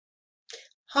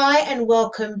Hi and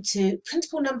welcome to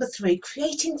principle number 3,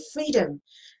 creating freedom.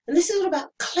 And this is all about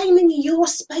claiming your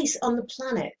space on the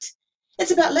planet.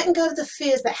 It's about letting go of the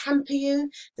fears that hamper you,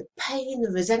 the pain,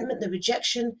 the resentment, the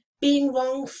rejection, being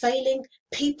wrong, failing,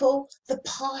 people, the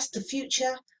past, the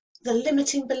future, the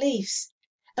limiting beliefs,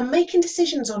 and making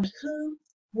decisions on who,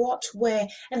 what, where,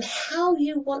 and how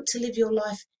you want to live your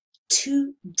life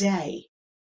today.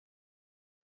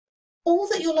 All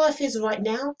that your life is right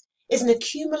now is an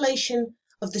accumulation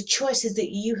of the choices that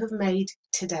you have made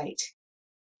to date.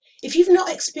 If you've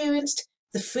not experienced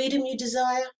the freedom you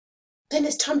desire, then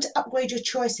it's time to upgrade your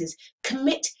choices.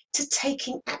 Commit to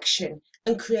taking action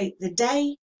and create the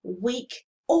day, week,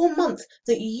 or month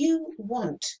that you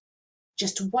want,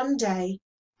 just one day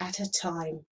at a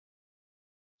time.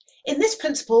 In this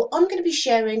principle, I'm going to be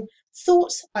sharing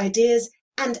thoughts, ideas,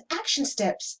 and action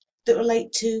steps that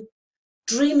relate to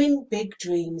dreaming big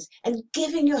dreams and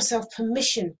giving yourself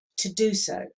permission to do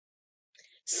so.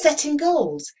 Setting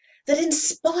goals that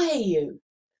inspire you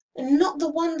and not the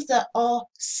ones that are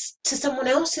to someone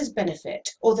else's benefit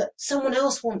or that someone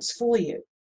else wants for you.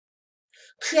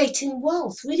 Creating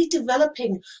wealth, really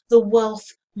developing the wealth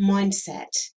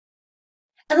mindset.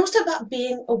 And also about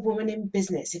being a woman in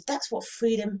business, if that's what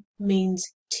freedom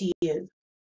means to you.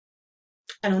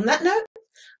 And on that note,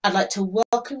 I'd like to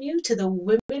welcome you to the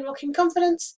Women Rocking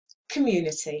Confidence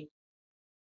community.